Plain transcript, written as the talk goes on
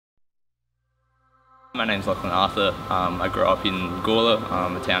My name's Lachlan Arthur. I grew up in Gawler,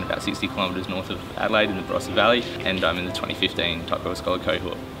 a town about 60 kilometres north of Adelaide in the Barossa Valley, and I'm in the 2015 Tuckwell Scholar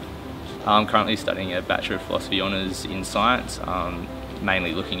cohort. I'm currently studying a Bachelor of Philosophy Honours in Science,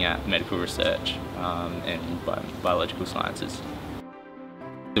 mainly looking at medical research and biological sciences.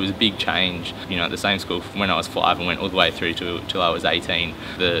 There was a big change, at the same school from when I was 5 and went all the way through till I was 18.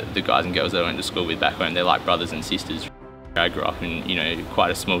 The guys and girls that I went to school with back home, they're like brothers and sisters. I grew up in,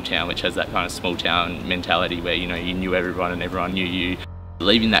 quite a small town, which has that kind of small town mentality where, you knew everyone and everyone knew you.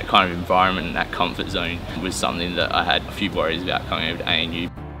 Leaving that kind of environment and that comfort zone was something that I had a few worries about coming over to ANU.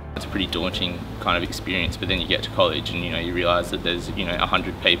 It's a pretty daunting kind of experience, but then you get to college and, you realise that there's,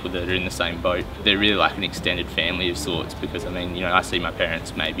 100 people that are in the same boat. They're really like an extended family of sorts because, I see my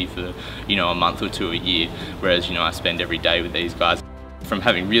parents maybe for, a month or two a year, whereas, I spend every day with these guys. From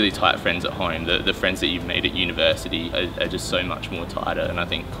having really tight friends at home, the friends that you meet at university are just so much more tighter, and I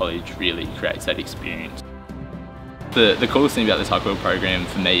think college really creates that experience. The coolest thing about the Tuckwell program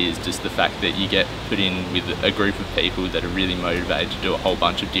for me is just the fact that you get put in with a group of people that are really motivated to do a whole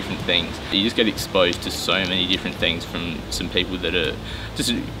bunch of different things. You just get exposed to so many different things from some people that are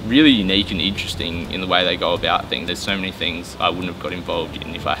just really unique and interesting in the way they go about things. There's so many things I wouldn't have got involved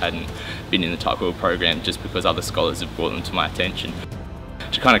in if I hadn't been in the Tuckwell program, just because other scholars have brought them to my attention.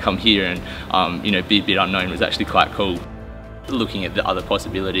 To kind of come here and be a bit unknown was actually quite cool. Looking at the other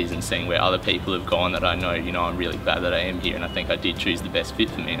possibilities and seeing where other people have gone that I know, I'm really glad that I am here, and I think I did choose the best fit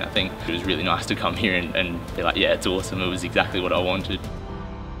for me, and I think it was really nice to come here and be like, yeah, it's awesome, it was exactly what I wanted.